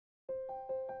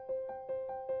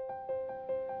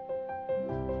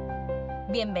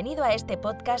Bienvenido a este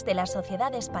podcast de la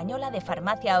Sociedad Española de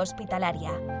Farmacia Hospitalaria.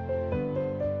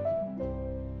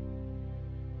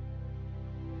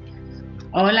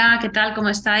 Hola, ¿qué tal? ¿Cómo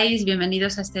estáis?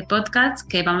 Bienvenidos a este podcast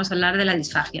que vamos a hablar de la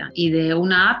disfagia y de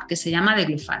una app que se llama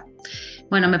Deglufarm.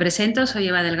 Bueno, me presento, soy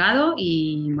Eva Delgado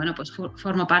y bueno, pues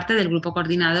formo parte del grupo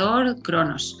coordinador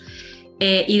Cronos.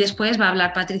 Y después va a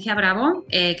hablar Patricia Bravo,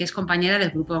 que es compañera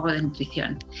del grupo de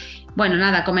nutrición. Bueno,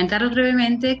 nada, comentaros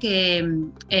brevemente que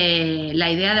la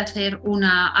idea de hacer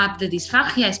una app de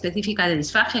disfagia, específica de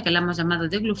disfagia, que la hemos llamado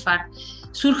Deglufarm,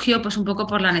 surgió pues un poco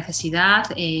por la necesidad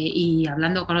y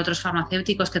hablando con otros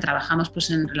farmacéuticos que trabajamos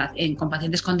pues, con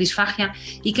pacientes con disfagia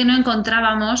y que no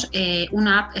encontrábamos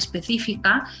una app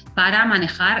específica para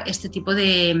manejar este tipo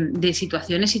de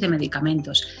situaciones y de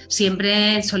medicamentos.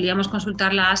 Siempre solíamos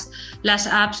consultar las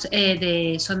apps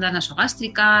de sonda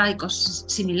nasogástrica y cosas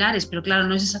similares, pero claro,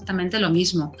 no es exactamente lo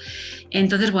mismo.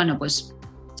 Entonces, bueno, pues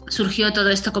surgió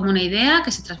todo esto como una idea que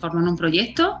se transformó en un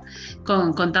proyecto.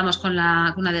 Contamos con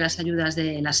una de las ayudas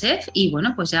de la SEF y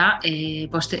bueno, pues ya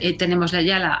tenemos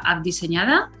ya la app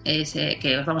diseñada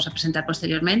que os vamos a presentar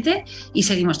posteriormente y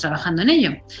seguimos trabajando en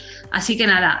ello. Así que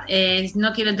nada,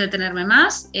 no quiero entretenerme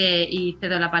más y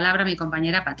cedo la palabra a mi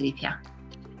compañera Patricia.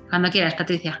 Cuando quieras,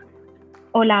 Patricia.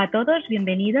 Hola a todos,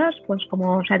 bienvenidos. Pues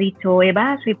como os ha dicho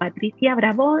Eva, soy Patricia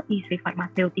Bravo y soy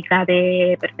farmacéutica,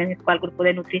 pertenezco al grupo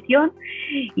de nutrición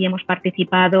y hemos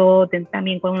participado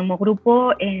también como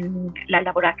grupo en la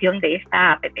elaboración de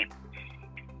esta app.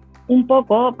 Un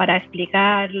poco para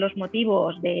explicar los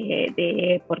motivos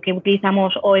de por qué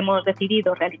utilizamos o hemos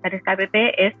decidido realizar esta app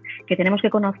es que tenemos que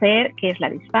conocer qué es la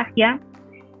disfagia,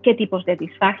 qué tipos de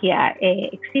disfagia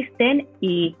existen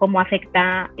y cómo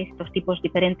afecta estos tipos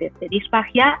diferentes de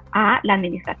disfagia a la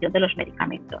administración de los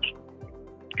medicamentos.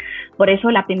 Por eso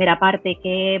la primera parte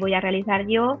que voy a realizar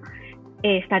yo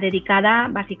está dedicada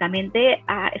básicamente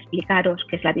a explicaros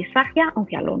qué es la disfagia,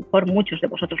 aunque a lo mejor muchos de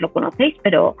vosotros lo conocéis,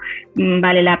 pero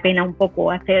vale la pena un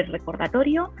poco hacer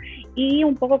recordatorio y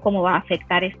un poco cómo va a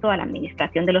afectar esto a la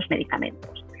administración de los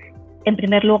medicamentos. En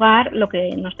primer lugar, lo que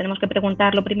nos tenemos que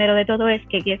preguntar, lo primero de todo, es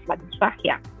qué es la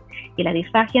disfagia. Y la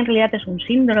disfagia en realidad es un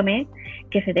síndrome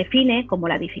que se define como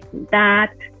la dificultad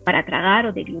para tragar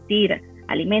o deglutir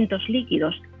alimentos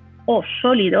líquidos o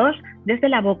sólidos desde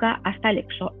la boca hasta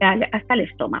el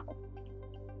estómago.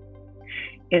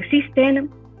 Existen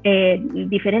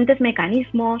diferentes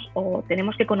mecanismos o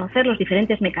tenemos que conocer los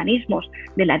diferentes mecanismos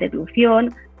de la deglución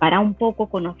para un poco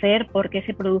conocer por qué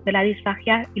se produce la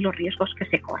disfagia y los riesgos que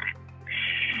se corren.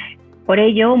 Por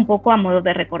ello, un poco a modo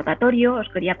de recordatorio, os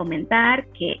quería comentar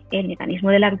que el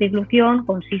mecanismo de la deglución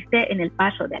consiste en el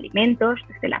paso de alimentos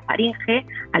desde la faringe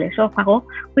al esófago,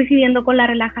 coincidiendo con la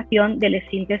relajación del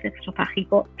esfínter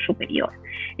esofágico superior.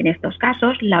 En estos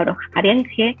casos, la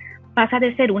orofaringe pasa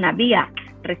de ser una vía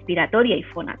respiratoria y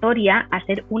fonatoria a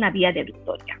ser una vía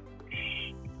deglutoria.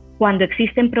 Cuando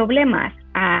existen problemas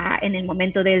en el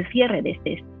momento del cierre de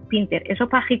este esfínter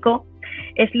esofágico,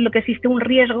 es lo que existe un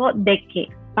riesgo de que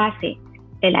pase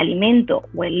el alimento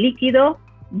o el líquido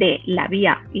de la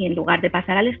vía y en lugar de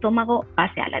pasar al estómago,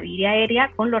 pase a la vía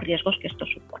aérea con los riesgos que esto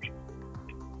supone.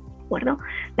 ¿De acuerdo?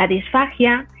 La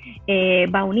disfagia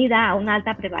va unida a una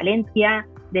alta prevalencia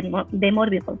de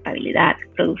morbi-culpabilidad.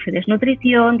 Produce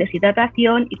desnutrición,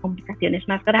 deshidratación y complicaciones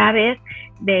más graves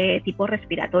de tipo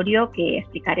respiratorio que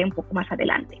explicaré un poco más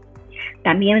adelante.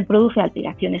 También produce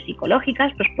alteraciones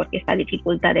psicológicas, pues porque esta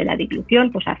dificultad de la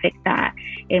deglución pues afecta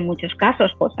en muchos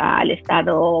casos pues al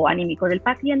estado anímico del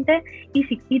paciente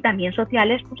y también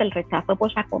sociales, pues el rechazo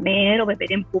pues a comer o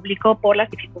beber en público por las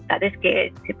dificultades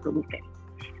que se producen.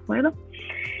 ¿De acuerdo?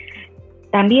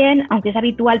 También, aunque es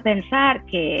habitual pensar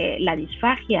que la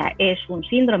disfagia es un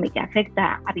síndrome que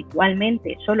afecta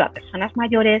habitualmente solo a personas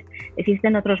mayores,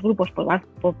 existen otros grupos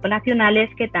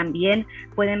poblacionales que también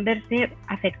pueden verse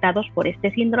afectados por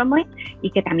este síndrome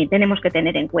y que también tenemos que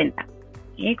tener en cuenta,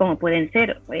 como pueden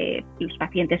ser los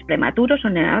pacientes prematuros o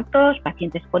neonatos,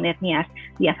 pacientes con hernias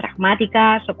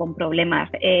diafragmáticas o con problemas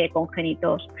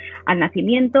congénitos al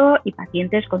nacimiento y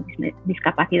pacientes con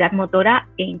discapacidad motora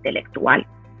e intelectual.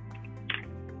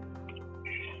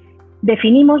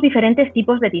 Definimos diferentes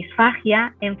tipos de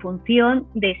disfagia en función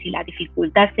de si la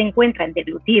dificultad se encuentra en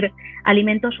deglutir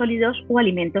alimentos sólidos o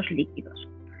alimentos líquidos.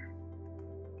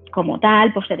 Como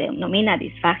tal, pues se denomina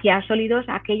disfagia sólidos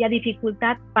aquella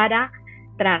dificultad para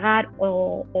tragar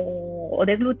o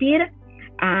deglutir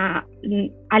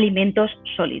alimentos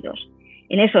sólidos.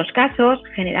 En esos casos,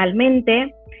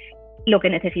 generalmente, lo que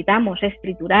necesitamos es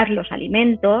triturar los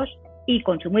alimentos y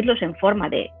consumirlos en forma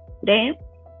de puré,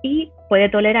 y puede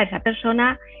tolerar esa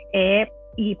persona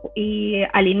y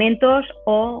alimentos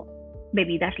o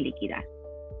bebidas líquidas.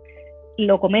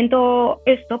 Lo comento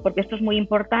esto porque esto es muy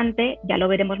importante, ya lo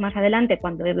veremos más adelante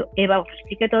cuando Eva os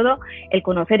explique todo, el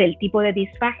conocer el tipo de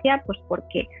disfagia, pues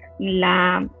porque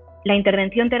la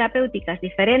intervención terapéutica es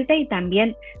diferente y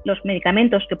también los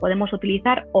medicamentos que podemos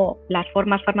utilizar o las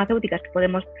formas farmacéuticas que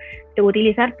podemos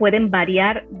utilizar pueden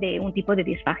variar de un tipo de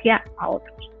disfagia a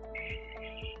otros.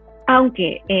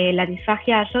 Aunque la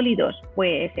disfagia a sólidos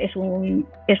pues es un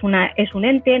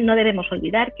ente, no debemos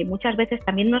olvidar que muchas veces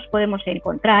también nos podemos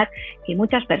encontrar que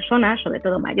muchas personas, sobre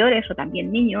todo mayores o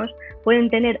también niños, pueden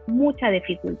tener mucha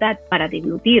dificultad para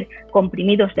deglutir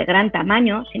comprimidos de gran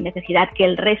tamaño sin necesidad que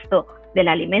el resto del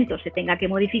alimento se tenga que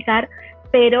modificar,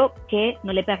 pero que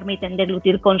no le permiten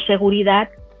deglutir con seguridad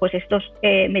pues estos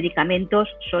medicamentos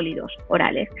sólidos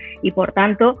orales. Y por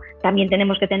tanto, también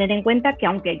tenemos que tener en cuenta que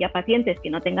aunque haya pacientes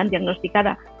que no tengan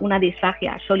diagnosticada una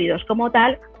disfagia a sólidos como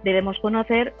tal, debemos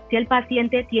conocer si el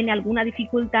paciente tiene alguna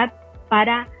dificultad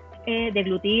para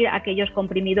deglutir aquellos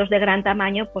comprimidos de gran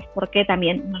tamaño, pues porque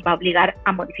también nos va a obligar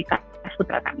a modificar su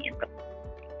tratamiento.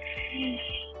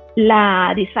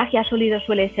 La disfagia a sólidos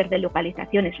suele ser de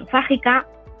localización esofágica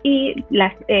y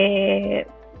las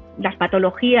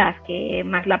patologías que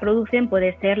más la producen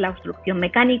puede ser la obstrucción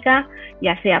mecánica,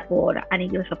 ya sea por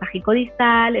anillo esofágico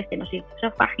distal, estenosis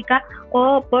esofágica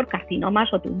o por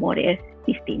carcinomas o tumores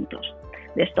distintos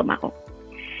de estómago.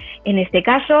 En este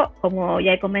caso, como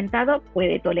ya he comentado,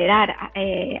 puede tolerar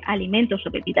alimentos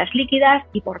o bebidas líquidas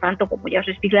y, por tanto, como ya os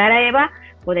explicará Eva,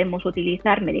 podemos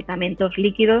utilizar medicamentos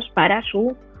líquidos para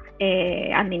su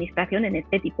administración en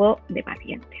este tipo de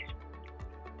pacientes.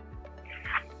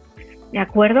 ¿De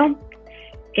acuerdo?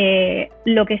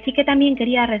 Lo que sí que también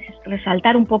quería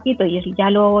resaltar un poquito, y ya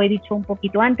lo he dicho un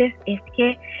poquito antes, es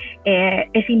que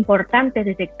es importante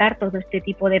detectar todo este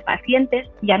tipo de pacientes,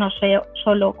 ya no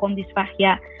solo con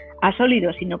disfagia a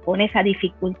sólidos, sino con esa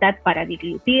dificultad para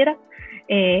deglutir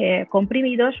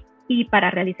comprimidos, y para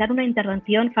realizar una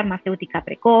intervención farmacéutica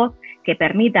precoz que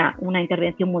permita una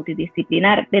intervención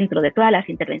multidisciplinar dentro de todas las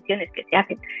intervenciones que se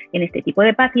hacen en este tipo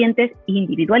de pacientes,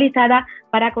 individualizada,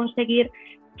 para conseguir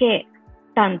que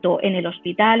tanto en el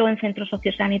hospital o en centro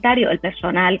sociosanitario el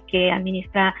personal que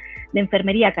administra de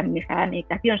enfermería, que administra la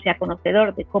medicación, sea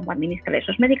conocedor de cómo administrar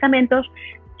esos medicamentos,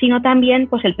 sino también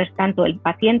pues tanto el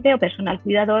paciente o personal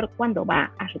cuidador cuando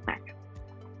va a su casa.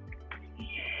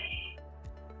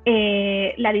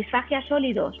 La disfagia a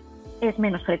sólidos es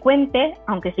menos frecuente,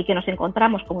 aunque sí que nos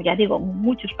encontramos, como ya digo,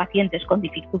 muchos pacientes con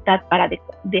dificultad para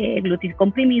deglutir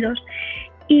comprimidos.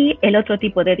 Y el otro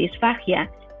tipo de disfagia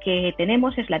que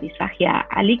tenemos es la disfagia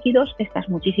a líquidos. Esta es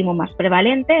muchísimo más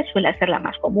prevalente, suele ser la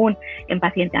más común en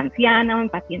paciente anciano, en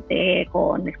paciente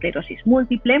con esclerosis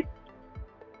múltiple.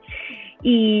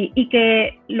 Y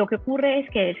que lo que ocurre es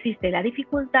que existe la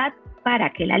dificultad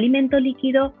para que el alimento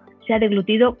líquido sea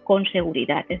deglutido con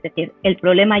seguridad. Es decir, el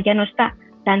problema ya no está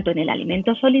tanto en el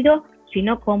alimento sólido,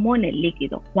 sino como en el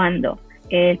líquido. Cuando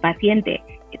el paciente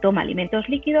toma alimentos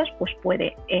líquidos, pues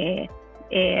puede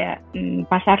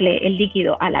pasarle el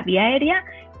líquido a la vía aérea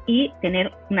y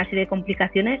tener una serie de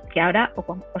complicaciones que ahora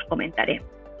os comentaré.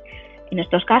 En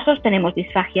estos casos tenemos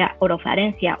disfagia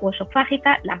orofarencia o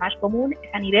esofágica. La más común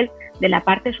es a nivel de la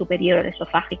parte superior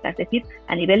esofágica, es decir,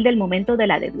 a nivel del momento de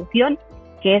la deglución,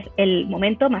 que es el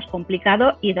momento más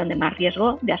complicado y donde más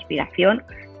riesgo de aspiración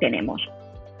tenemos.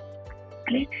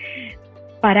 ¿Vale?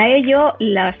 Para ello,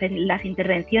 las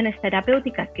intervenciones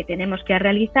terapéuticas que tenemos que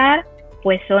realizar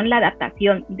pues son la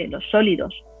adaptación de los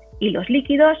sólidos y los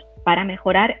líquidos para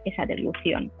mejorar esa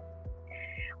deglución.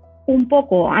 Un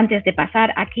poco antes de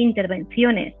pasar a qué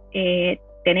intervenciones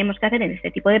tenemos que hacer en este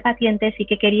tipo de pacientes, sí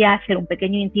que quería hacer un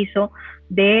pequeño inciso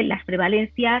de las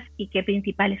prevalencias y qué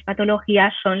principales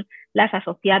patologías son las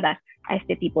asociadas a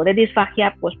este tipo de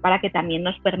disfagia, pues para que también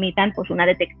nos permitan pues una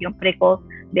detección precoz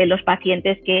de los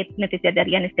pacientes que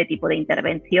necesitarían este tipo de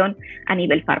intervención a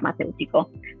nivel farmacéutico.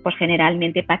 Pues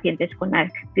generalmente pacientes con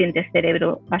accidentes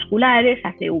cerebrovasculares,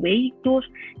 ACV ictus,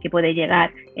 que puede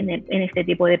llegar en este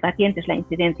tipo de pacientes la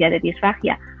incidencia de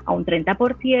disfagia a un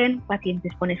 30%,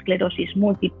 pacientes con esclerosis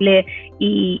múltiple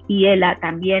y ELA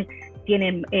también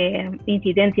tienen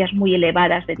incidencias muy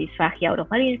elevadas de disfagia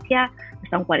orofaríngea,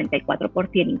 hasta un 44%,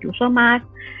 incluso más.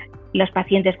 Los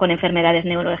pacientes con enfermedades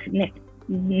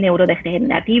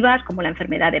neurodegenerativas, como la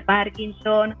enfermedad de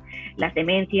Parkinson, las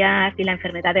demencias y la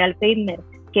enfermedad de Alzheimer,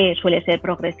 que suele ser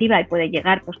progresiva y puede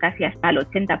llegar pues casi hasta el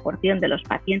 80% de los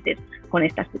pacientes con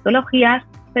estas patologías,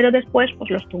 pero después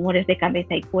pues los tumores de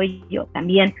cabeza y cuello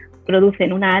también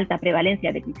producen una alta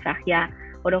prevalencia de disfagia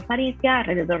orofaríngea,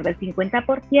 alrededor del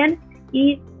 50%,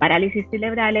 y parálisis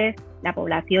cerebrales, la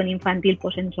población infantil,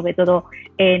 pues sobre todo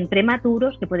en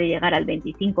prematuros, que puede llegar al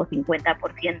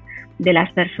 25-50% de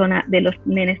las personas, de los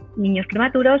niños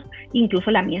prematuros,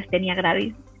 incluso la miastenia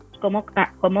gravis como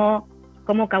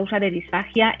causa de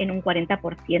disfagia en un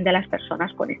 40% de las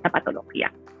personas con esta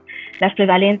patología. Las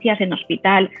prevalencias en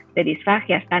hospital de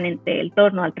disfagia están entre el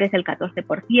torno al 13 al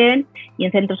 14%, y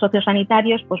en centros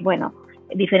sociosanitarios, pues bueno,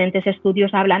 diferentes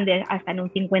estudios hablan de hasta en un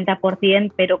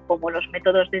 50%, pero como los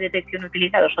métodos de detección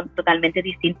utilizados son totalmente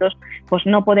distintos, pues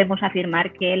no podemos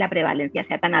afirmar que la prevalencia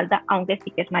sea tan alta, aunque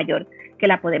sí que es mayor que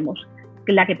la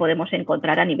que podemos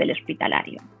encontrar a nivel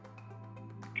hospitalario.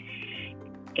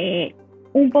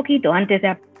 Un poquito antes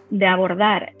de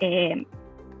abordar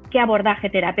qué abordaje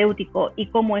terapéutico y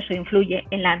cómo eso influye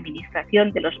en la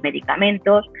administración de los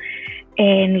medicamentos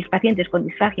en los pacientes con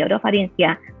disfagia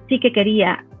orofaringea, sí que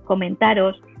quería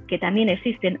comentaros que también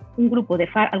existen un grupo de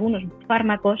algunos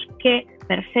fármacos que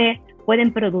per se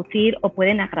pueden producir o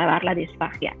pueden agravar la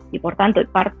disfagia, y por tanto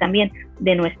parte también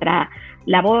de nuestra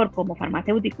labor como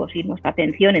farmacéuticos y nuestra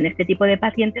atención en este tipo de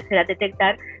pacientes será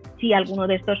detectar si alguno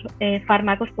de estos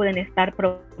fármacos pueden estar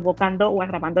provocando o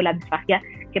agravando la disfagia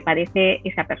que padece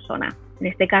esa persona. En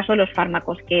este caso, los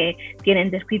fármacos que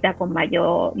tienen descrita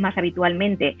más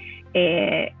habitualmente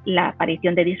la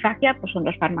aparición de disfagia, pues son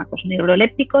los fármacos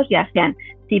neurolépticos, ya sean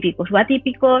típicos o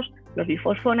atípicos, los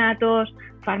bifosfonatos,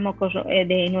 fármacos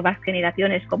de nuevas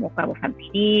generaciones como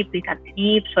cabozantinib,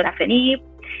 brigatinib, sorafenib,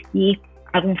 y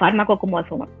algún fármaco como el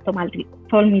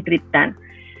zolmitriptán.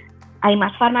 Hay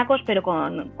más fármacos, pero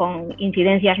con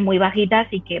incidencias muy bajitas,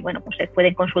 y que bueno, pues se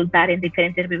pueden consultar en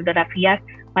diferentes bibliografías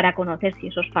para conocer si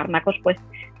esos fármacos pues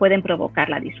pueden provocar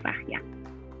la disfagia.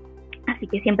 Así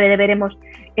que siempre deberemos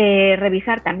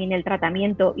revisar también el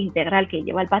tratamiento integral que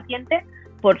lleva el paciente,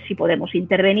 por si podemos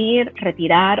intervenir,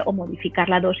 retirar o modificar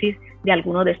la dosis de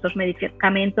alguno de estos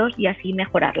medicamentos y así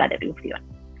mejorar la deglución.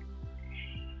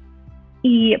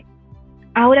 Y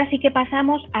ahora sí que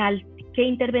pasamos al qué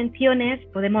intervenciones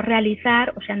podemos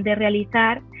realizar o se han de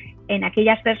realizar en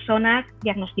aquellas personas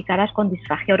diagnosticadas con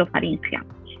disfagia orofaringea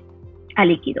a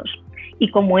líquidos y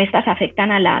cómo estas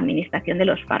afectan a la administración de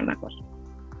los fármacos.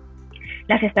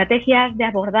 Las estrategias de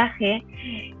abordaje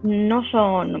no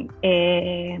son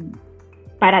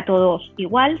para todos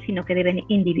igual, sino que deben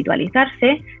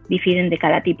individualizarse, difieren de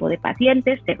cada tipo de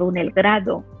pacientes según el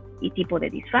grado y tipo de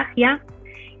disfagia.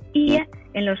 Y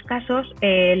en los casos,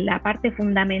 la parte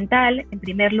fundamental, en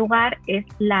primer lugar, es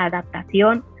la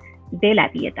adaptación de la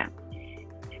dieta.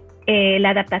 La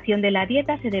adaptación de la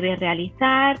dieta se debe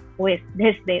realizar pues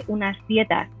desde unas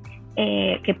dietas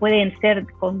que pueden ser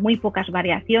con muy pocas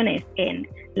variaciones en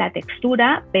la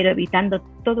textura, pero evitando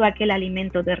todo aquel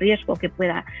alimento de riesgo que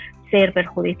pueda ser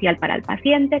perjudicial para el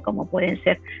paciente, como pueden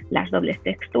ser las dobles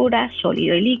texturas,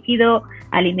 sólido y líquido,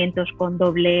 alimentos con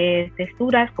dobles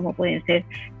texturas, como pueden ser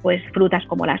pues frutas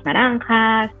como las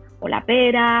naranjas o la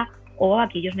pera, o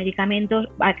aquellos alimentos,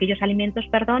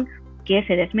 que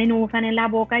se desmenuzan en la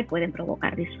boca y pueden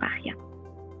provocar disfagia.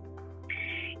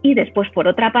 Y después, por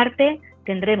otra parte,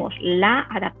 tendremos la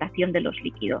adaptación de los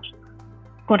líquidos.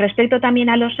 Con respecto también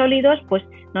a los sólidos, pues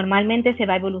normalmente se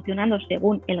va evolucionando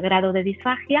según el grado de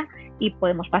disfagia y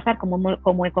podemos pasar,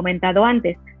 como he comentado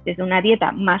antes, desde una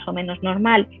dieta más o menos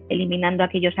normal, eliminando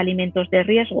aquellos alimentos de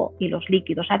riesgo y los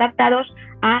líquidos adaptados,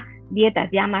 a dietas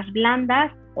ya más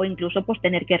blandas o incluso pues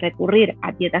tener que recurrir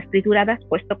a dietas trituradas,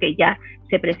 puesto que ya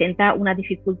se presenta una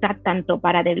dificultad tanto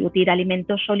para deglutir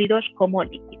alimentos sólidos como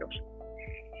líquidos.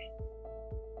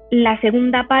 La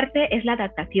segunda parte es la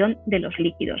adaptación de los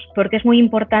líquidos. ¿Por qué es muy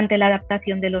importante la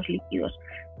adaptación de los líquidos?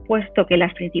 Puesto que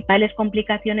las principales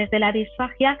complicaciones de la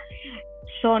disfagia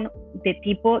son de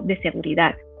tipo de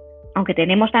seguridad. Aunque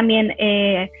tenemos también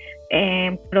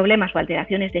problemas o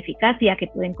alteraciones de eficacia que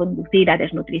pueden conducir a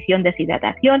desnutrición,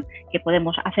 deshidratación, que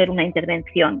podemos hacer una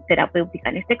intervención terapéutica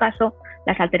en este caso,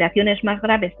 las alteraciones más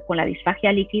graves con la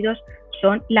disfagia líquidos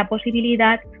son la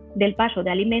posibilidad del paso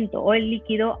de alimento o el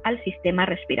líquido al sistema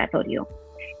respiratorio,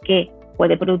 que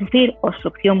puede producir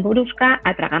obstrucción brusca,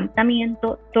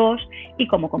 atragantamiento, tos y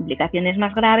como complicaciones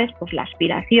más graves, pues la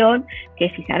aspiración, que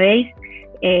si sabéis,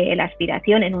 la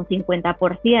aspiración en un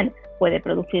 50% puede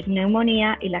producir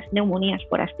neumonía, y las neumonías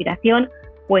por aspiración,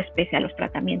 pues pese a los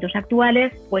tratamientos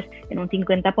actuales, pues en un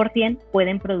 50%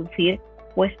 pueden producir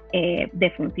pues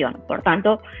defunción. Por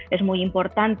tanto, es muy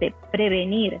importante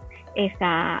prevenir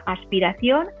esa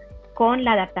aspiración con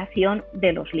la adaptación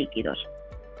de los líquidos.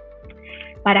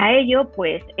 Para ello,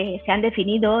 pues se han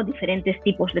definido diferentes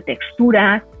tipos de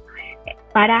texturas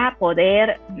para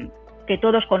poder que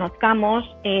todos conozcamos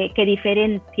qué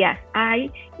diferencias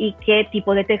hay y qué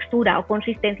tipo de textura o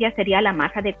consistencia sería la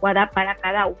más adecuada para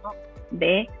cada uno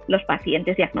de los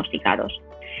pacientes diagnosticados.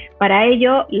 Para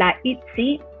ello, la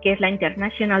IDSI, que es la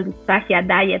International Dysphagia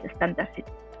Diet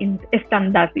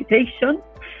Standardization,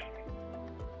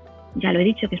 ya lo he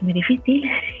dicho que es muy difícil,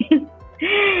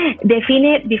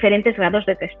 define diferentes grados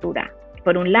de textura.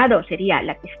 Por un lado sería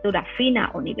la textura fina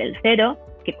o nivel 0,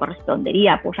 que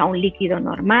correspondería pues, a un líquido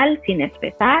normal sin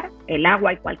espesar, el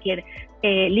agua y cualquier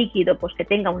líquido pues, que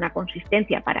tenga una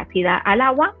consistencia parecida al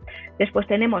agua. Después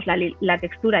tenemos la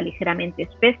textura ligeramente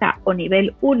espesa o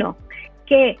nivel 1,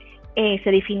 que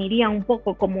se definiría un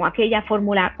poco como aquella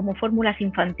fórmula, como fórmulas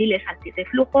infantiles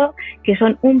antirreflujo, que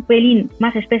son un pelín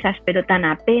más espesas pero tan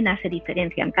apenas se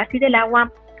diferencian casi del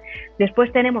agua.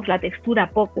 Después tenemos la textura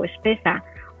poco espesa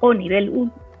o nivel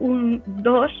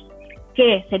 2,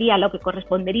 que sería lo que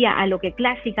correspondería a lo que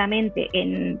clásicamente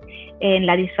en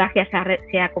la disfagia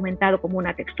se ha comentado como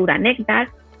una textura néctar,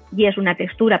 y es una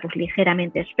textura pues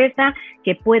ligeramente espesa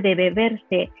que puede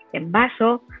beberse en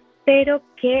vaso, pero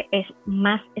que es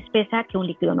más espesa que un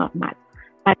líquido normal.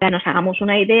 Para que nos hagamos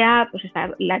una idea, pues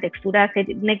la textura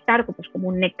de néctar, pues como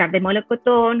un néctar de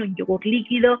melocotón, un yogur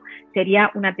líquido, sería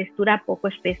una textura poco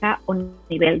espesa o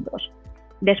nivel 2.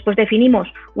 Después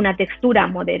definimos una textura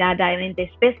moderadamente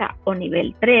espesa o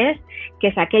nivel 3, que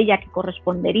es aquella que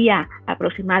correspondería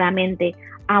aproximadamente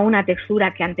a una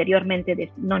textura que anteriormente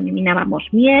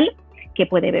denominábamos miel, que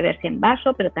puede beberse en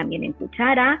vaso, pero también en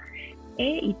cuchara,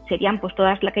 y serían pues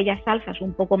todas aquellas salsas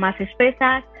un poco más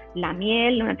espesas, la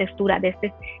miel, una textura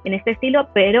en este estilo,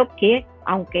 pero que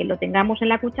aunque lo tengamos en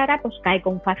la cuchara, pues cae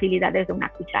con facilidad desde una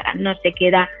cuchara, no se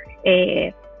queda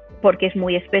porque es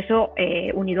muy espeso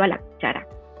unido a la cuchara.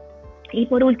 Y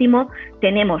por último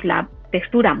tenemos la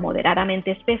textura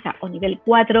moderadamente espesa o nivel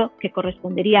 4, que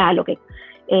correspondería a lo que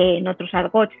en otros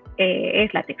argots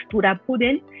es la textura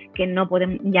pudding, que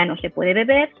ya no se puede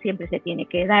beber, siempre se tiene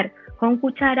que dar con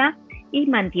cuchara y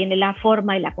mantiene la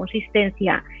forma y la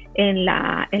consistencia en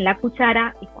la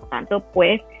cuchara y por tanto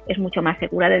pues es mucho más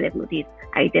segura de deglutir.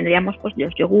 Ahí tendríamos pues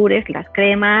los yogures, las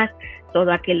cremas, todos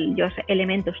aquellos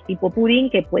elementos tipo pudding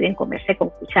que pueden comerse con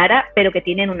cuchara pero que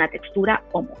tienen una textura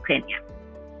homogénea.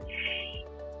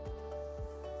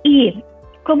 Y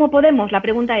la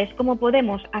pregunta es, ¿cómo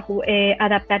podemos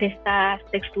adaptar estas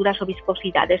texturas o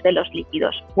viscosidades de los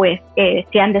líquidos? Pues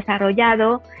se han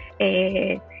desarrollado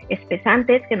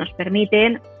espesantes que nos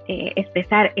permiten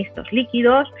espesar estos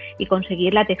líquidos y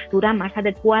conseguir la textura más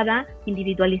adecuada,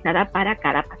 individualizada para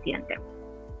cada paciente.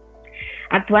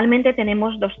 Actualmente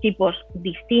tenemos dos tipos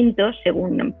distintos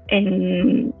según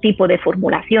el tipo de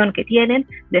formulación que tienen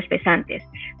de espesantes.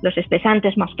 Los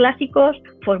espesantes más clásicos,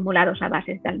 formulados a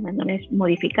base de almidones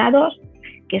modificados,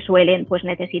 que suelen pues,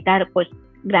 necesitar pues,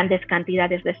 grandes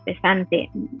cantidades de espesante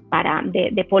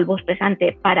de polvo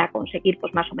espesante para conseguir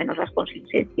pues, más o menos las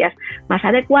consistencias más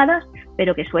adecuadas,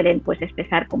 pero que suelen pues,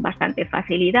 espesar con bastante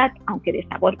facilidad, aunque de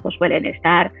sabor pues, suelen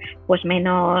estar pues,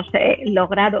 menos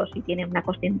logrados y tienen una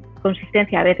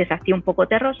consistencia a veces así un poco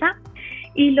terrosa.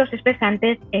 Y los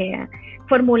espesantes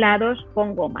formulados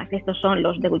con gomas. Estos son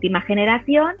los de última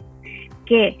generación,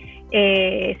 que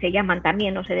se llaman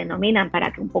también o se denominan,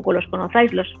 para que un poco los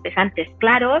conozcáis, los espesantes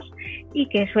claros, y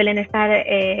que suelen estar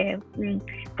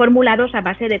formulados a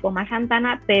base de goma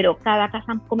Santana, pero cada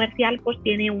casa comercial pues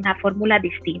tiene una fórmula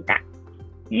distinta.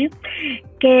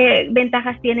 ¿Qué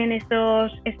ventajas tienen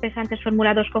estos espesantes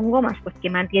formulados con gomas? Pues que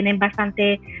mantienen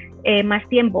bastante más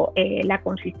tiempo la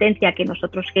consistencia que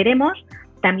nosotros queremos.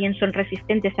 También son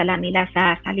resistentes a la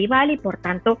amilasa salival y, por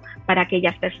tanto, para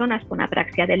aquellas personas con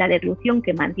apraxia de la deglución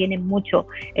que mantienen mucho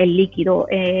el líquido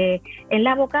en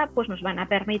la boca, pues nos van a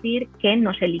permitir que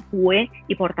no se licúe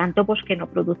y, por tanto, pues que no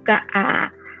produzca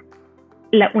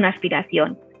una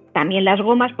aspiración. También las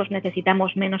gomas, pues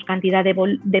necesitamos menos cantidad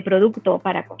de producto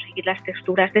para conseguir las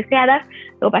texturas deseadas.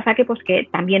 Lo que pasa que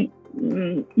también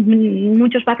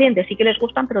muchos pacientes sí que les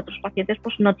gustan, pero otros pacientes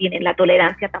pues no tienen la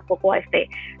tolerancia tampoco a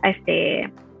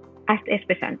este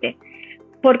espesante.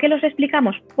 ¿Por qué los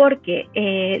explicamos? Porque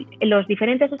los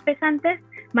diferentes espesantes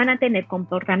van a tener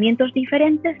comportamientos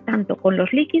diferentes tanto con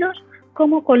los líquidos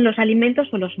como con los alimentos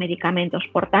o los medicamentos.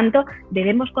 Por tanto,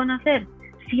 debemos conocer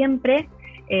siempre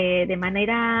de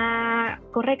manera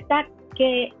correcta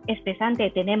qué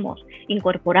espesante tenemos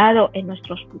incorporado en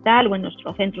nuestro hospital o en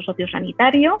nuestro centro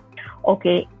sociosanitario, o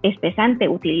qué espesante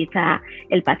utiliza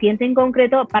el paciente en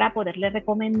concreto, para poderle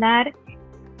recomendar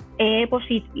pues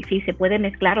si se puede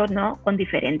mezclar o no con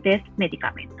diferentes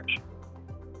medicamentos.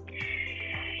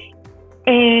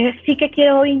 Sí que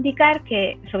quiero indicar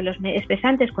que sobre los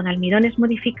espesantes con almidones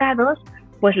modificados,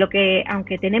 Pues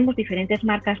aunque tenemos diferentes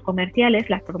marcas comerciales,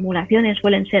 las formulaciones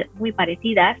suelen ser muy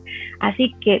parecidas,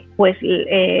 así que pues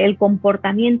el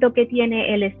comportamiento que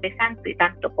tiene el espesante,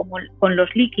 tanto como con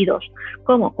los líquidos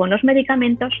como con los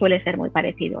medicamentos, suele ser muy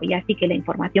parecido. Y así que la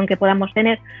información que podamos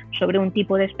tener sobre un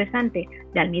tipo de espesante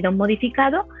de almidón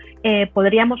modificado,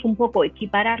 podríamos un poco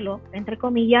equipararlo, entre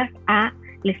comillas, al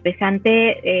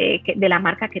espesante de la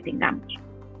marca que tengamos.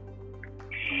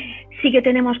 Sí que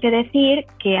tenemos que decir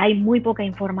que hay muy poca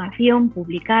información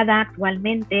publicada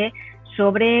actualmente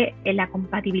sobre la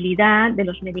compatibilidad de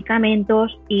los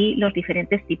medicamentos y los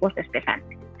diferentes tipos de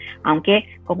espesantes. Aunque,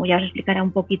 como ya os explicará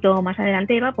un poquito más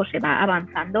adelante Eva, pues se va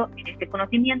avanzando en este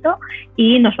conocimiento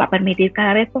y nos va a permitir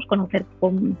cada vez pues, conocer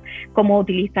cómo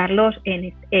utilizarlos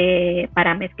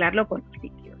para mezclarlo con los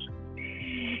líquidos.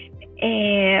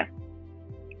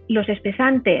 Los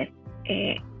espesantes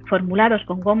formulados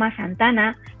con goma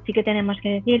Santana, sí que tenemos que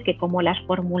decir que como las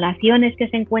formulaciones que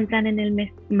se encuentran en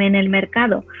el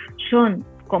mercado son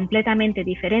completamente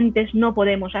diferentes, no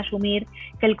podemos asumir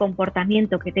que el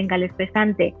comportamiento que tenga el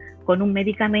espesante con un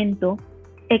medicamento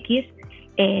X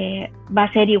va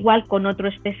a ser igual con otro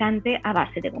espesante a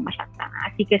base de goma Santana.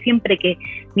 Así que siempre que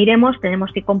miremos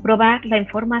tenemos que comprobar la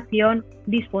información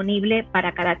disponible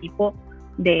para cada tipo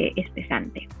de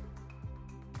espesante.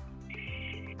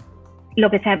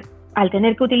 Al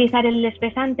tener que utilizar el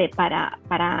espesante para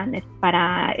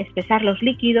espesar los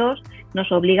líquidos, nos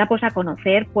obliga pues, a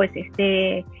conocer pues,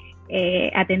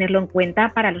 a tenerlo en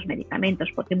cuenta para los medicamentos,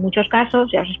 porque en muchos casos,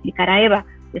 ya os explicará Eva,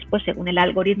 después según el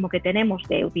algoritmo que tenemos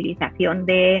de utilización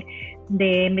de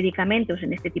medicamentos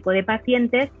en este tipo de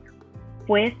pacientes,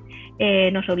 pues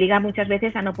nos obliga muchas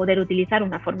veces a no poder utilizar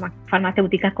una forma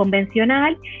farmacéutica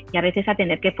convencional y a veces a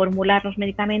tener que formular los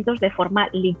medicamentos de forma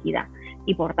líquida.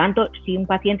 Y por tanto, si un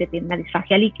paciente tiene una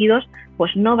disfagia líquidos,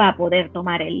 pues no va a poder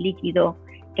tomar el líquido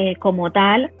como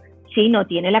tal si no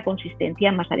tiene la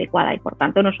consistencia más adecuada y por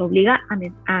tanto nos obliga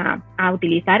a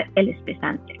utilizar el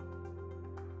espesante.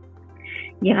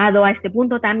 Llegado a este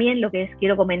punto también lo que os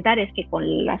quiero comentar es que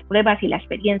con las pruebas y la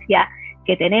experiencia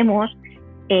que tenemos,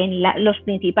 en los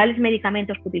principales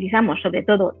medicamentos que utilizamos, sobre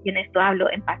todo, y en esto hablo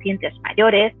en pacientes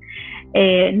mayores,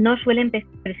 no suelen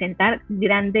presentar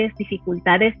grandes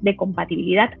dificultades de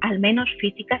compatibilidad, al menos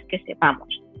físicas que sepamos.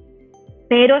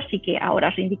 Pero sí que ahora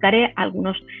os indicaré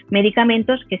algunos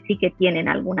medicamentos que sí que tienen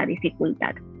alguna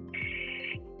dificultad.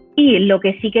 Y lo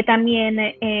que sí que también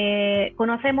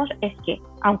conocemos es que,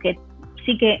 aunque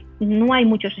sí que no hay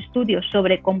muchos estudios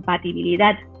sobre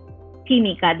compatibilidad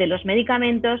química de los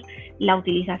medicamentos, la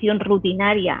utilización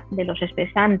rutinaria de los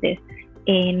espesantes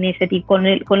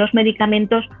con los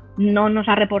medicamentos no nos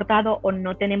ha reportado o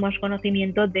no tenemos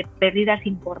conocimiento de pérdidas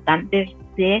importantes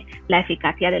de la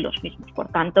eficacia de los mismos. Por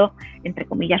tanto, entre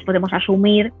comillas, podemos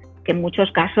asumir que en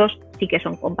muchos casos sí que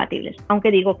son compatibles, aunque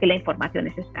digo que la información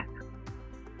es escasa.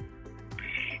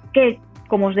 Que,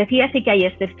 como os decía, sí que hay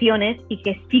excepciones y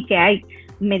que sí que hay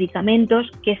medicamentos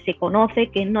que se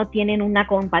conoce que no tienen una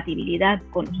compatibilidad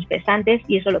con los espesantes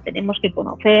y eso lo tenemos que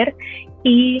conocer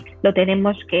y lo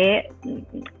tenemos que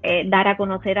dar a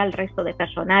conocer al resto de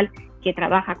personal que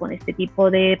trabaja con este tipo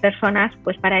de personas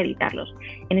pues para evitarlos.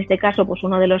 En este caso, pues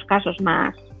uno de los casos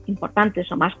más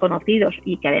importantes o más conocidos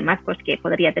y que además pues que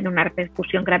podría tener una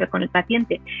repercusión grave con el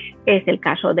paciente es el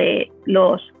caso de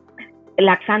los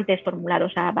laxantes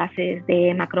formulados a bases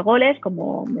de macrogoles,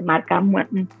 como me marca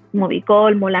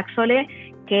Movicol, Molaxole,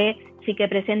 que sí que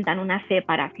presentan una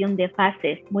separación de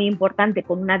fases muy importante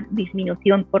con una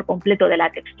disminución por completo de la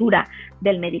textura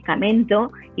del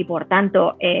medicamento y, por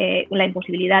tanto, la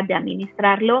imposibilidad de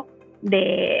administrarlo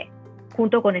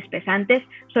junto con espesantes,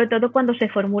 sobre todo cuando se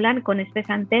formulan con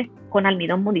espesantes con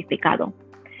almidón modificado.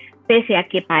 Pese a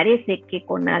que parece que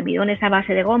con almidones a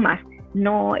base de gomas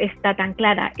no está tan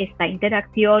clara esta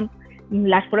interacción,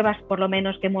 las pruebas por lo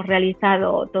menos que hemos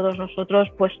realizado todos nosotros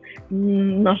pues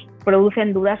nos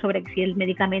producen dudas sobre si el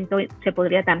medicamento se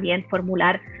podría también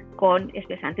formular con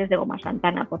espesantes de goma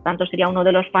Santana. Por tanto, sería uno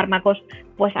de los fármacos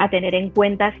pues a tener en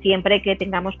cuenta siempre que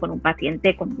tengamos con un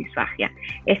paciente con disfagia.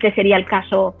 Este sería el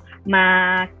caso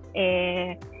más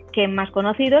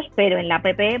conocidos, pero en la app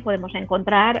podemos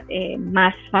encontrar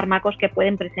más fármacos que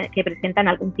presentan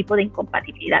algún tipo de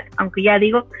incompatibilidad, aunque ya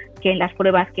digo que en las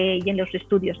pruebas y en los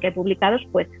estudios que he publicado,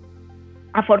 pues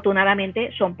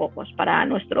afortunadamente son pocos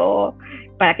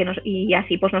y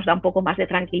así pues nos da un poco más de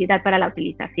tranquilidad para la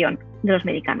utilización de los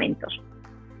medicamentos.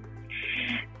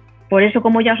 Por eso,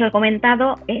 como ya os he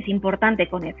comentado, es importante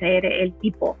conocer el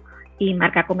tipo y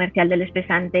marca comercial del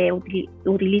espesante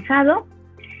utilizado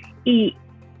y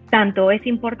tanto es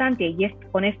importante, y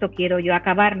con esto quiero yo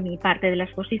acabar mi parte de la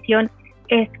exposición,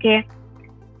 es que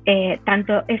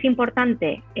tanto es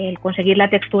importante el conseguir la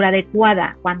textura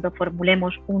adecuada cuando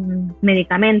formulemos un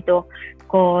medicamento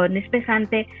con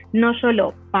espesante, no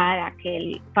solo para que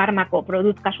el fármaco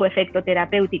produzca su efecto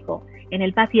terapéutico en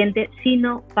el paciente,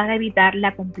 sino para evitar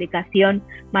la complicación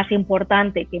más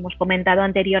importante que hemos comentado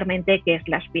anteriormente, que es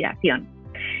la aspiración,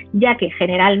 ya que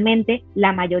generalmente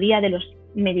la mayoría de los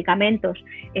medicamentos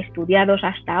estudiados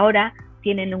hasta ahora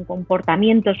tienen un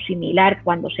comportamiento similar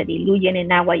cuando se diluyen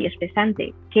en agua y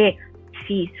espesante que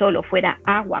si solo fuera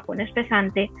agua con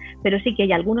espesante, pero sí que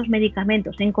hay algunos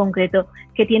medicamentos en concreto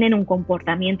que tienen un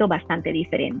comportamiento bastante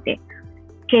diferente,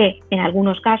 que en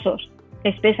algunos casos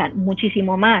espesan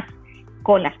muchísimo más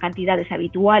con las cantidades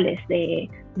habituales de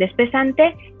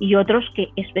espesante y otros que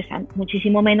espesan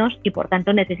muchísimo menos y por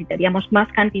tanto necesitaríamos más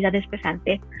cantidad de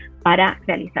espesante para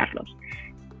realizarlos.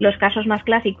 Los casos más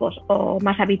clásicos o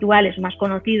más habituales, más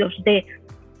conocidos de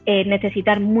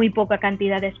necesitar muy poca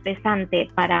cantidad de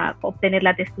espesante para obtener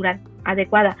la textura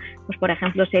adecuada, pues por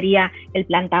ejemplo sería el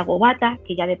plantago bata,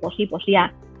 que ya de por sí pues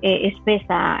ya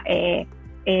espesa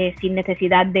sin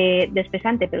necesidad de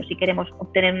espesante, pero si queremos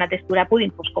obtener una textura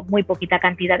pudding, pues con muy poquita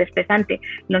cantidad de espesante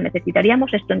lo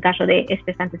necesitaríamos, esto en caso de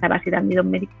espesantes a base de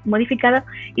almidón modificado,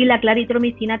 y la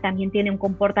claritromicina también tiene un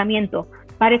comportamiento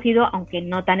parecido, aunque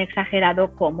no tan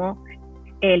exagerado como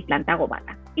el plantago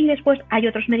bata. Y después hay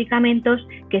otros medicamentos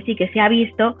que sí que se ha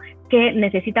visto que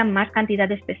necesitan más cantidad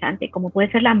de espesante, como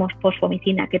puede ser la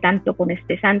fosfomicina, que tanto con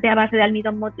espesante a base de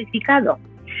almidón modificado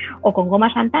o con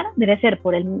goma xantana, debe ser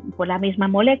por la misma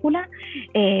molécula,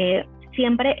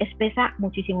 siempre espesa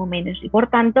muchísimo menos y por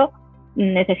tanto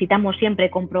necesitamos siempre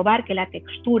comprobar que la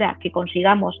textura que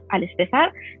consigamos al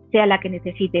espesar sea la que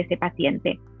necesite ese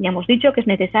paciente. Ya hemos dicho que es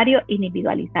necesario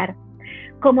individualizar.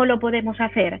 ¿Cómo lo podemos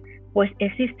hacer? Pues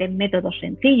existen métodos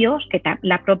sencillos, que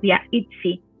la propia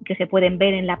ITSI, que se pueden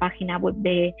ver en la página web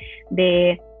de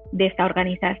esta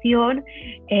organización,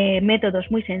 métodos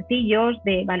muy sencillos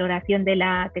de valoración de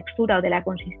la textura o de la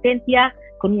consistencia,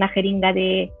 con una jeringa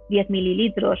de 10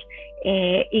 mililitros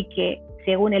y que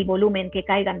según el volumen que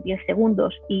caigan 10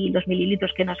 segundos y los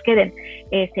mililitros que nos queden,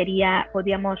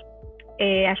 podríamos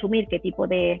asumir qué tipo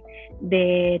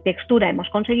de textura hemos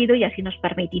conseguido y así nos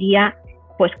permitiría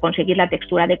pues conseguir la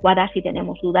textura adecuada si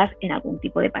tenemos dudas en algún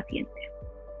tipo de paciente.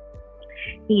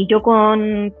 Y yo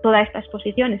con toda esta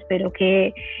exposición espero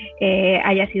que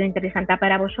haya sido interesante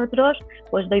para vosotros,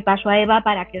 pues doy paso a Eva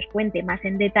para que os cuente más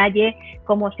en detalle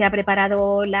cómo se ha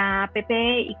preparado la app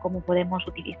y cómo podemos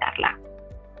utilizarla.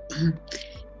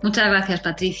 Muchas gracias,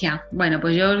 Patricia. Bueno,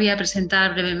 pues yo os voy a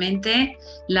presentar brevemente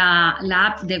la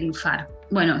app Deglufarm.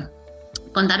 Bueno,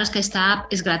 contaros que esta app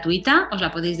es gratuita, os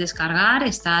la podéis descargar,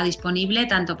 está disponible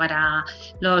tanto para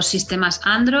los sistemas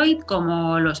Android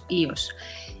como los iOS.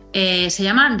 Se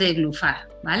llama Deglufarm,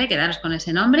 ¿vale? Quedaros con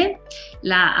ese nombre.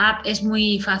 La app es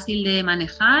muy fácil de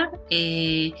manejar.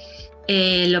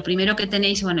 Lo primero que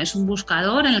tenéis, bueno, es un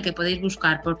buscador en el que podéis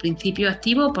buscar por principio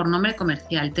activo o por nombre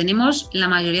comercial. Tenemos la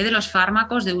mayoría de los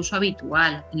fármacos de uso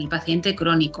habitual en el paciente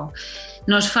crónico.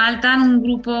 Nos faltan un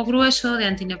grupo grueso de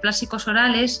antineoplásicos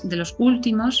orales, de los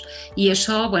últimos, y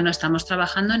eso, bueno, estamos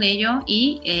trabajando en ello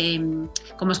y,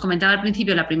 como os comentaba al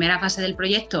principio, la primera fase del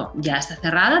proyecto ya está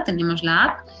cerrada, tenemos la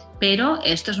app, pero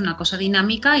esto es una cosa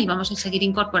dinámica y vamos a seguir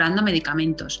incorporando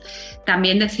medicamentos.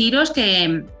 También deciros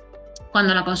que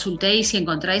cuando la consultéis y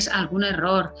encontráis algún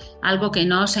error, algo que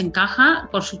no os encaja,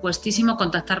 por supuestísimo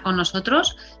contactar con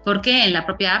nosotros porque en la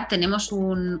propia app tenemos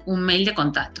un mail de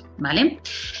contacto, ¿vale?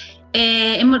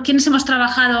 ¿Quiénes hemos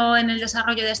trabajado en el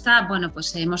desarrollo de esta app? Bueno,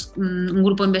 pues un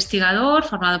grupo investigador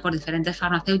formado por diferentes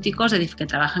farmacéuticos que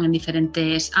trabajan en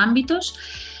diferentes ámbitos.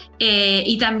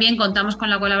 Y también contamos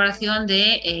con la colaboración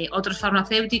de otros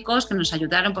farmacéuticos que nos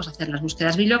ayudaron pues, a hacer las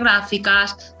búsquedas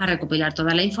bibliográficas, a recopilar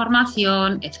toda la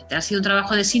información, etc. Ha sido un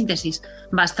trabajo de síntesis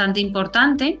bastante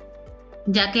importante,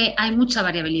 ya que hay mucha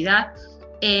variabilidad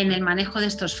en el manejo de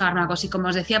estos fármacos y, como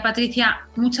os decía Patricia,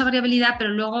 mucha variabilidad,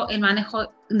 pero luego el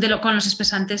manejo con los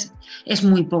espesantes es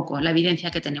muy poco, la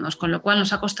evidencia que tenemos, con lo cual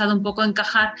nos ha costado un poco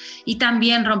encajar y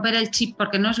también romper el chip,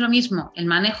 porque no es lo mismo el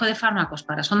manejo de fármacos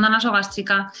para sonda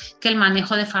nasogástrica que el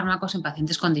manejo de fármacos en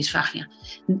pacientes con disfagia,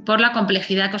 por la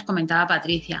complejidad que os comentaba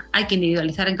Patricia. Hay que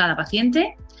individualizar en cada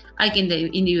paciente, hay que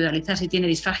individualizar si tiene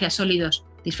disfagia sólidos,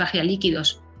 disfagia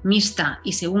líquidos, mixta,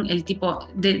 y según el tipo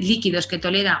de líquidos que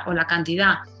tolera o la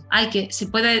cantidad, se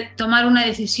puede tomar una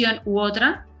decisión u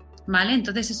otra, ¿vale?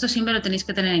 Entonces esto siempre lo tenéis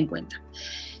que tener en cuenta.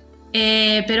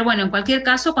 Pero bueno, en cualquier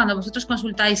caso, cuando vosotros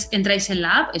entráis en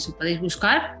la app, eso podéis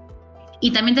buscar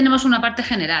Y también tenemos una parte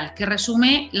general que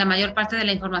resume la mayor parte de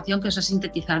la información que os ha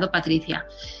sintetizado Patricia.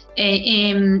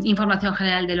 Información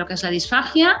general de lo que es la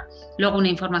disfagia, luego una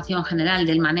información general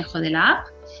del manejo de la app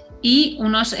y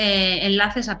unos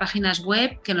enlaces a páginas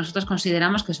web que nosotros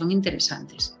consideramos que son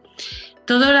interesantes.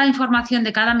 Toda la información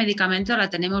de cada medicamento la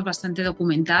tenemos bastante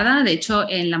documentada. De hecho,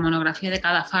 en la monografía de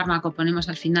cada fármaco ponemos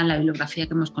al final la bibliografía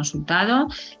que hemos consultado,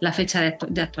 la fecha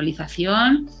de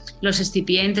actualización, los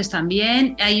excipientes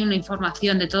también. Hay una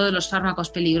información de todos los fármacos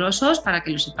peligrosos para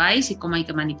que lo sepáis y cómo hay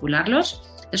que manipularlos.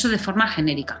 Eso de forma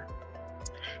genérica.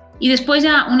 Y después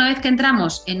ya, una vez que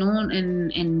entramos en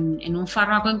un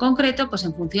fármaco en concreto, pues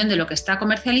en función de lo que está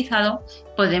comercializado,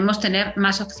 podemos tener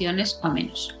más opciones o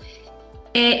menos.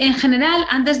 En general,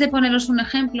 antes de poneros un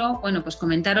ejemplo, bueno, pues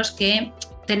comentaros que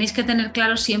tenéis que tener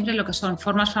claro siempre lo que son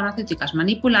formas farmacéuticas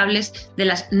manipulables de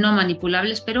las no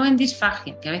manipulables, pero en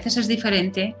disfagia, que a veces es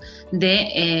diferente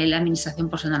de la administración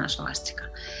por sonda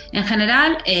nasogástrica. En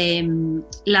general,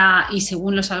 y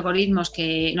según los algoritmos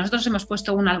que nosotros hemos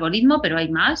puesto un algoritmo, pero hay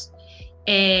más,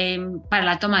 para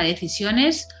la toma de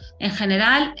decisiones, en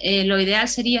general, lo ideal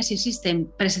sería si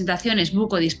existen presentaciones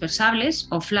bucodispersables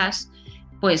o flash,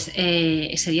 pues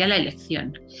sería la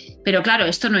elección. Pero claro,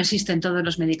 esto no existe en todos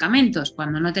los medicamentos.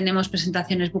 Cuando no tenemos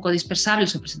presentaciones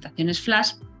bucodispersables o presentaciones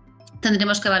flash,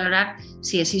 tendremos que valorar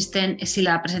si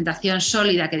la presentación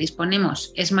sólida que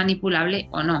disponemos es manipulable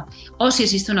o no, o si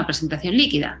existe una presentación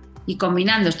líquida. Y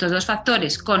combinando estos dos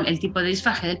factores con el tipo de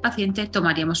disfagia del paciente,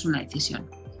 tomaríamos una decisión.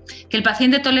 Que el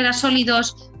paciente tolera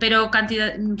sólidos, pero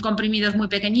comprimidos muy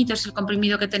pequeñitos, el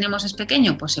comprimido que tenemos es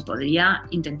pequeño, pues se podría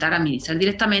intentar administrar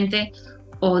directamente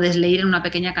o desleír en una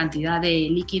pequeña cantidad de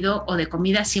líquido o de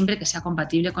comida siempre que sea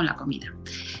compatible con la comida.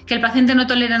 Que el paciente no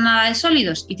tolera nada de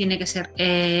sólidos y tiene que ser,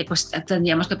 pues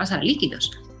tendríamos que pasar a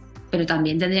líquidos. Pero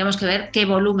también tendríamos que ver qué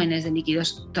volúmenes de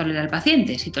líquidos tolera el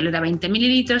paciente, si tolera 20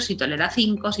 mililitros, si tolera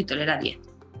 5, si tolera 10.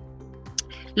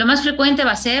 Lo más frecuente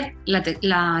va a ser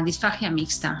la disfagia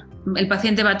mixta. El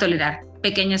paciente va a tolerar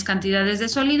pequeñas cantidades de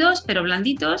sólidos, pero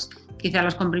blanditos, quizá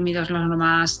los comprimidos lo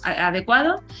más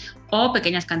adecuado, o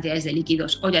pequeñas cantidades de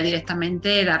líquidos, o ya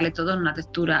directamente darle todo en una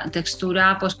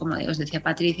textura, pues como os decía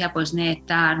Patricia, pues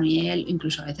néctar, miel,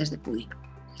 incluso a veces de pudín.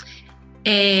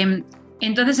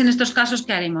 Entonces, en estos casos,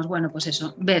 ¿qué haremos? Bueno, pues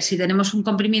eso, ver si tenemos un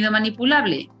comprimido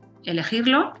manipulable,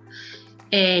 elegirlo.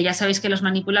 Ya sabéis que los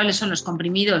manipulables son los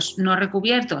comprimidos no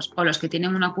recubiertos o los que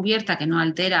tienen una cubierta que no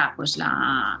altera pues,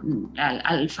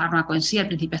 al fármaco en sí, al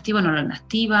principio activo, no lo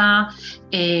inactiva.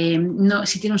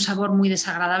 Si tiene un sabor muy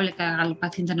desagradable que el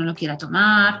paciente no lo quiera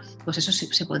tomar, pues eso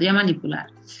se podría manipular.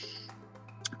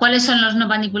 ¿Cuáles son los no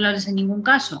manipulables en ningún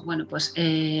caso? Bueno, pues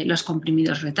los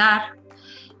comprimidos retar,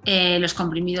 los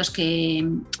comprimidos que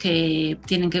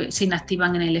se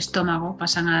inactivan en el estómago,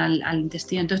 pasan al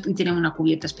intestino y tienen una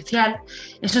cubierta especial.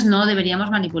 Esos no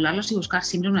deberíamos manipularlos y buscar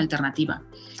siempre una alternativa.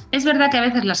 Es verdad que a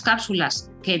veces las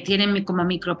cápsulas que tienen como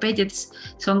micropellets,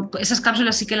 esas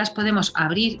cápsulas sí que las podemos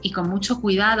abrir y con mucho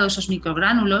cuidado, esos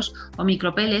microgránulos o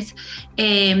micropellets,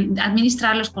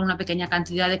 administrarlos con una pequeña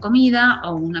cantidad de comida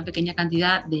o una pequeña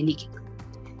cantidad de líquido.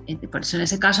 Por eso en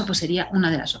ese caso pues sería una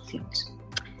de las opciones.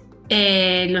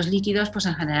 Los líquidos, pues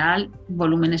en general,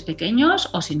 volúmenes pequeños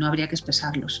o si no habría que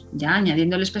espesarlos, ya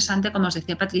añadiendo el espesante, como os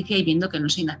decía Patricia, y viendo que no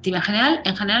se inactiva.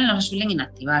 En general no se suelen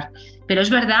inactivar, pero es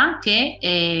verdad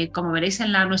que, como veréis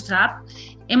en nuestra app,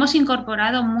 hemos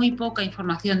incorporado muy poca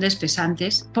información de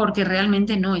espesantes porque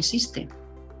realmente no existe.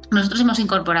 Nosotros hemos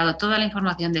incorporado toda la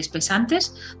información de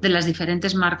espesantes de las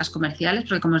diferentes marcas comerciales,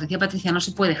 porque como os decía Patricia, no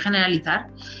se puede generalizar,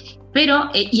 pero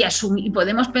y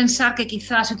podemos pensar que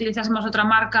quizás si utilizásemos otra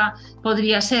marca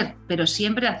podría ser, pero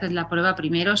siempre haced la prueba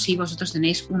primero si vosotros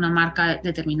tenéis una marca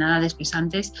determinada de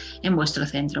espesantes en vuestro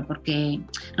centro, porque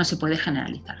no se puede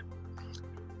generalizar.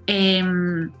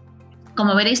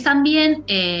 Como veréis también,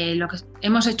 lo que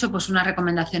hemos hecho pues unas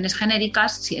recomendaciones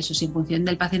genéricas, si en función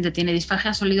del paciente tiene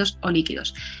disfagia, sólidos o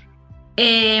líquidos.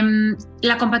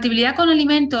 La compatibilidad con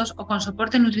alimentos o con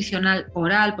soporte nutricional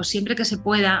oral, pues siempre que se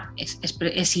pueda,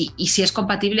 y si es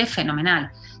compatible, fenomenal.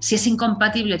 Si es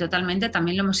incompatible totalmente,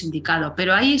 también lo hemos indicado,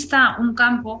 pero ahí está un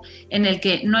campo en el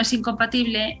que no es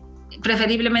incompatible,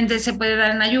 preferiblemente se puede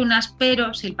dar en ayunas,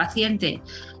 pero si el paciente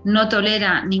no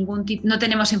tolera no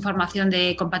tenemos información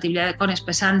de compatibilidad con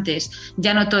espesantes,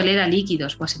 ya no tolera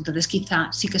líquidos, pues entonces quizá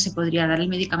sí que se podría dar el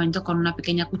medicamento con una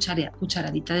pequeña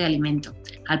cucharadita de alimento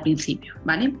al principio,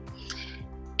 ¿vale?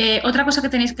 Otra cosa que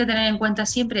tenéis que tener en cuenta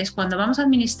siempre es cuando vamos a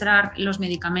administrar los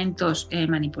medicamentos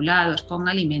manipulados con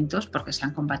alimentos, porque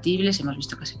sean compatibles, hemos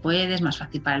visto que se puede, es más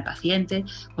fácil para el paciente,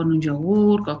 con un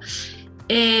yogur,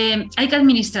 hay que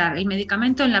administrar el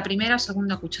medicamento en la primera o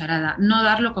segunda cucharada, no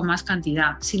darlo con más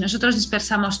cantidad. Si nosotros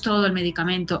dispersamos todo el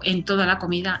medicamento en toda la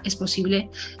comida, es posible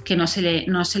que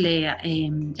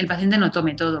el paciente no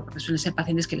tome todo, porque suelen ser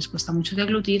pacientes que les cuesta mucho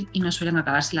deglutir y no suelen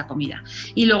acabarse la comida.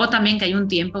 Y luego también que hay un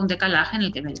tiempo, un decalaje en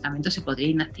el que el medicamento se podría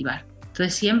inactivar.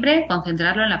 Entonces siempre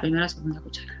concentrarlo en la primera o segunda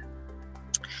cucharada.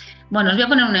 Bueno, os voy a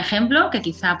poner un ejemplo que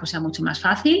quizá pues, sea mucho más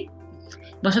fácil.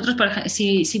 Vosotros, por ejemplo,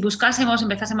 si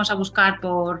empezásemos a buscar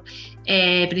por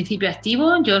principio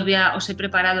activo, yo os he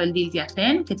preparado el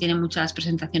diltiazem, que tiene muchas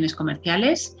presentaciones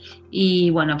comerciales.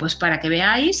 Y bueno, pues para que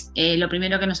veáis, lo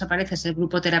primero que nos aparece es el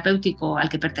grupo terapéutico al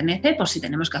que pertenece, por si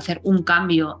tenemos que hacer un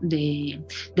cambio de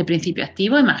principio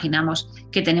activo. Imaginamos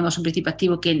que tenemos un principio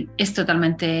activo que es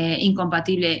totalmente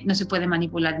incompatible, no se puede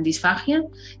manipular en disfagia,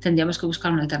 tendríamos que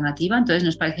buscar una alternativa. Entonces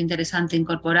nos parece interesante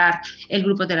incorporar el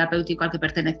grupo terapéutico al que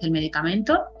pertenece el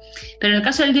medicamento. Pero en el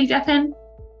caso del diltiazem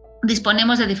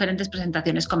disponemos de diferentes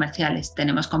presentaciones comerciales.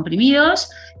 Tenemos comprimidos,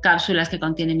 cápsulas que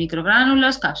contienen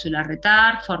microgránulos, cápsulas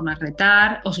retar, formas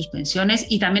retar o suspensiones,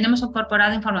 y también hemos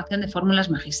incorporado información de fórmulas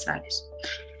magistrales.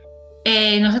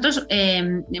 Nosotros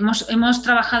hemos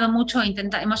trabajado mucho,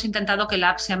 hemos intentado que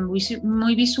la app sea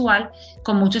muy visual,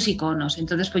 con muchos iconos.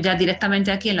 Entonces, pues ya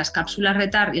directamente aquí en las cápsulas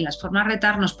retar y en las formas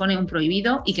retar nos pone un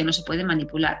prohibido y que no se puede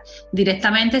manipular.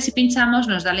 Directamente, si pinchamos,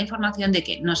 nos da la información de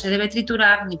que no se debe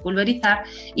triturar ni pulverizar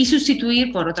y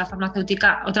sustituir por otra forma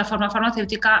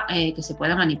farmacéutica que se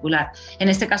pueda manipular. En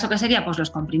este caso, ¿qué sería? Pues los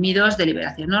comprimidos de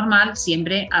liberación normal,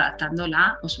 siempre adaptando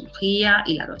la posología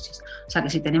y la dosis. O sea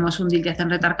que si tenemos un diltiazem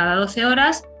retar cada 12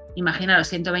 horas, imaginaros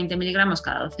 120 miligramos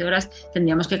cada 12 horas,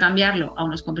 tendríamos que cambiarlo a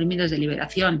unos comprimidos de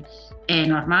liberación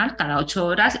normal cada 8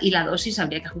 horas y la dosis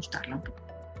habría que ajustarla un poco.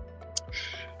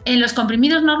 En los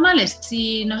comprimidos normales,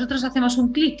 si nosotros hacemos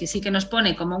un clic que sí que nos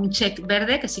pone como un check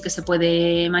verde, que sí que se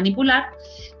puede manipular,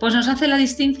 pues nos hace la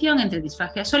distinción entre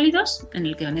disfagia sólidos, en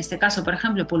el que en este caso, por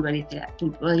ejemplo,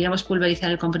 podríamos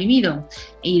pulverizar el comprimido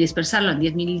y dispersarlo en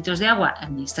 10 mililitros de agua,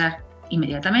 administrar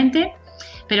inmediatamente.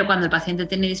 Pero cuando el paciente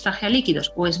tiene disfagia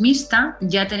líquidos o es mixta,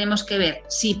 ya tenemos que ver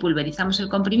si pulverizamos el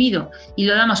comprimido y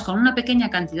lo damos con una pequeña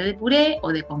cantidad de puré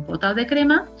o de compota o de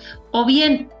crema, o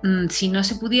bien, si no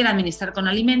se pudiera administrar con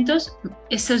alimentos,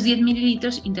 esos 10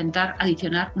 mililitros intentar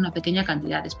adicionar una pequeña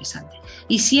cantidad de espesante.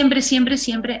 Y siempre, siempre,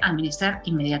 siempre administrar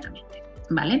inmediatamente.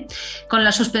 ¿Vale? Con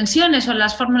las suspensiones o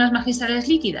las fórmulas magistrales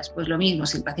líquidas, pues lo mismo,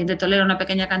 si el paciente tolera una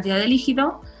pequeña cantidad de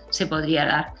líquido, se podría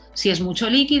dar. Si es mucho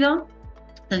líquido,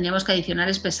 tendríamos que adicionar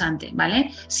espesante,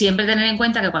 ¿vale? Siempre tener en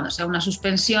cuenta que cuando sea una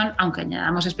suspensión, aunque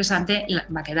añadamos espesante,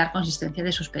 va a quedar consistencia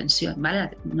de suspensión,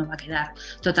 ¿vale? No va a quedar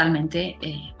totalmente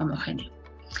homogéneo.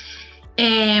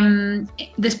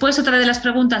 Después, otra de las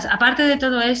preguntas, aparte de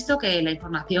todo esto, que la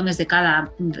información es de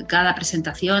cada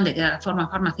presentación, de cada forma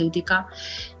farmacéutica,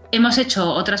 hemos hecho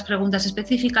otras preguntas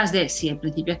específicas de si el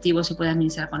principio activo se puede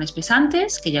administrar con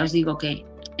espesantes, que ya os digo que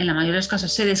en la mayoría de los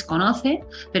casos se desconoce,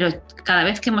 pero cada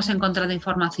vez que hemos encontrado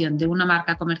información de una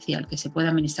marca comercial que se puede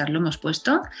administrar, lo hemos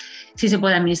puesto, si se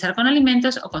puede administrar con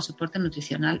alimentos o con soporte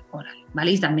nutricional oral,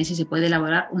 ¿vale? Y también si se puede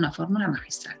elaborar una fórmula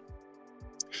magistral.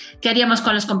 ¿Qué haríamos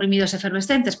con los comprimidos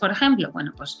efervescentes, por ejemplo?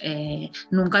 Bueno, pues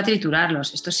nunca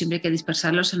triturarlos. Esto siempre hay que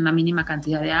dispersarlos en una mínima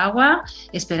cantidad de agua,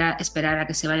 esperar a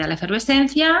que se vaya la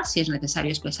efervescencia. Si es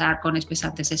necesario espesar con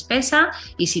espesantes, se espesa,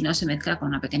 y si no, se mezcla con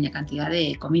una pequeña cantidad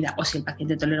de comida. O si el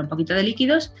paciente tolera un poquito de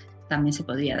líquidos, también se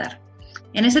podría dar.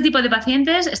 En este tipo de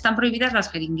pacientes están prohibidas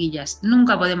las jeringuillas.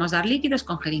 Nunca podemos dar líquidos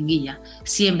con jeringuilla.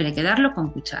 Siempre hay que darlo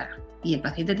con cuchara. Y el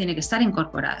paciente tiene que estar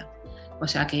incorporado. O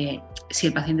sea que si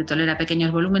el paciente tolera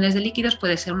pequeños volúmenes de líquidos,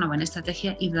 puede ser una buena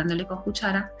estrategia ir dándole con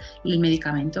cuchara el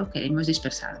medicamento que hemos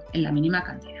dispersado en la mínima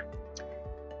cantidad.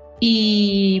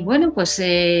 Y bueno, pues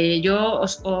yo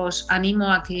os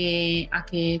animo a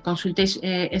que consultéis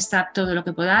esta app todo lo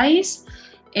que podáis.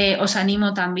 Os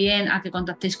animo también a que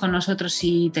contactéis con nosotros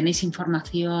si tenéis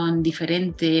información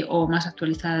diferente o más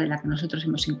actualizada de la que nosotros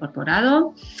hemos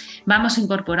incorporado. Vamos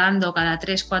incorporando cada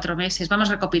 3-4 meses, vamos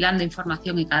recopilando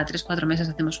información y cada 3-4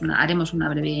 meses haremos una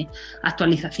breve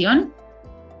actualización.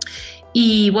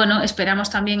 Y bueno, esperamos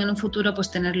también en un futuro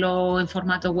pues tenerlo en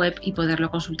formato web y poderlo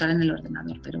consultar en el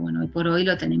ordenador. Pero bueno, hoy por hoy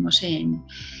lo tenemos en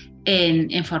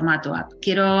formato app.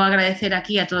 Quiero agradecer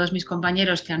aquí a todos mis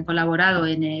compañeros que han colaborado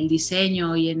en el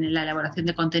diseño y en la elaboración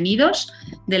de contenidos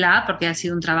de la app, porque ha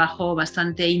sido un trabajo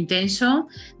bastante intenso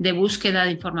de búsqueda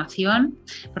de información,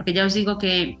 porque ya os digo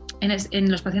que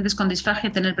en los pacientes con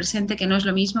disfagia tener presente que no es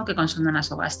lo mismo que con sonda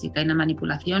nasogástrica, y la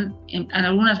manipulación en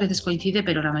algunas veces coincide,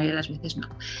 pero la mayoría de las veces no.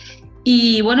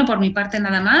 Y bueno, por mi parte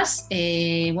nada más.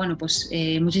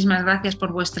 Muchísimas gracias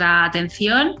por vuestra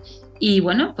atención. Y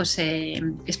bueno, pues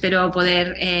espero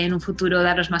poder en un futuro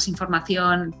daros más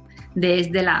información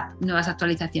desde la app, nuevas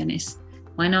actualizaciones.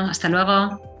 Bueno, hasta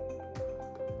luego.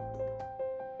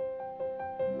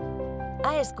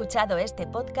 Ha escuchado este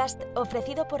podcast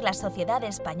ofrecido por la Sociedad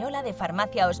Española de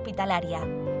Farmacia Hospitalaria.